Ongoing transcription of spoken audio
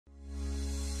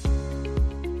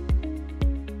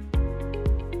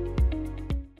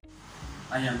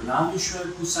I am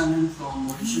Husananad from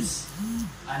Mauritius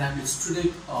and I am a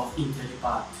student of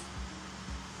Intellipaat.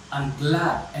 I'm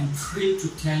glad and thrilled to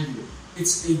tell you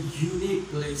it's a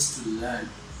unique place to learn.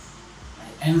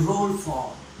 I enrolled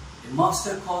for a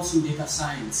master course in data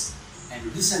science and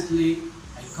recently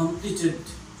I completed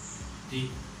the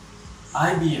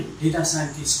IBM data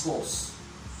scientist course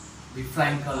with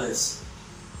flying colors.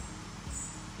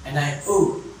 And I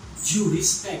owe due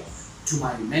respect to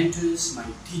my mentors, my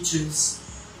teachers,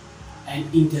 and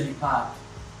Intellipaat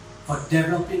for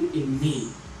developing in me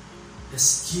the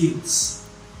skills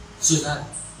so that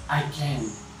I can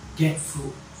get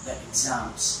through the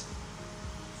exams.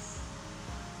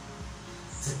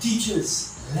 The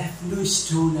teachers left no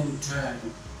stone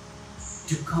unturned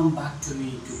to come back to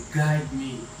me, to guide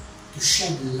me, to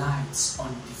shed lights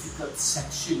on difficult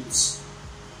sections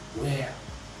where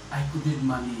I couldn't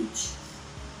manage.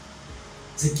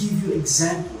 They give you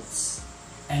examples,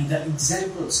 and the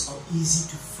examples are easy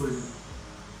to follow.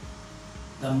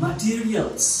 The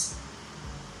materials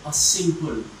are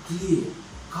simple, clear,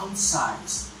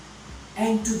 concise,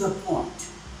 and to the point.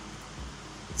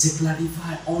 They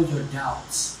clarify all your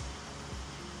doubts.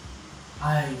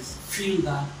 I feel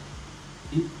that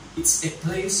it's a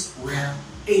place where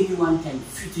anyone can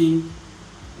fit in,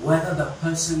 whether the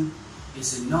person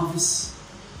is a novice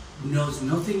who knows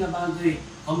nothing about the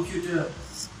computer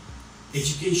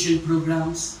education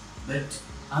programs, but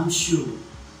I'm sure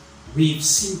with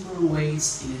simple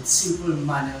ways, in a simple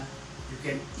manner, you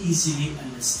can easily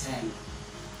understand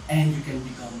and you can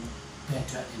become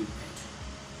better and better.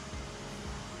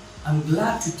 I'm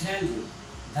glad to tell you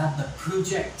that the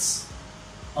projects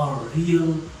are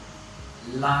real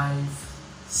life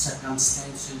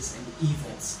circumstances and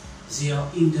events. They are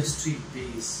industry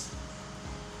based.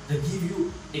 They give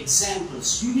you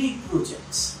examples, unique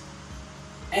projects,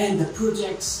 and the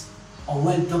projects are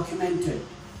well documented.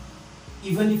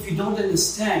 Even if you don't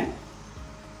understand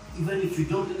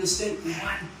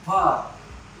one part,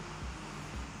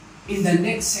 in the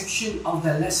next section of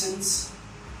the lessons,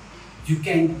 you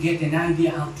can get an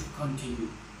idea how to continue.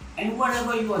 And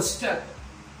whatever you are stuck,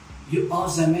 you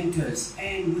ask the mentors,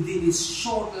 and within a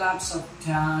short lapse of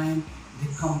time, they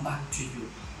come back to you.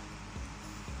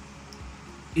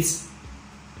 It's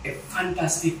a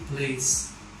fantastic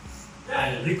place.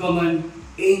 I recommend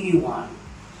anyone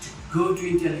to go to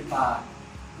Intellipaat,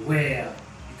 where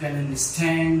you can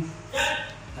understand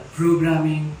the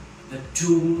programming, the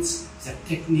tools, the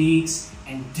techniques,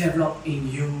 and develop in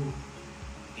you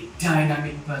a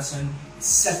dynamic person, a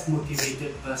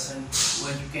self-motivated person,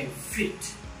 where you can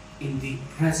fit in the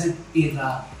present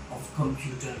era of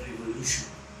computer revolution.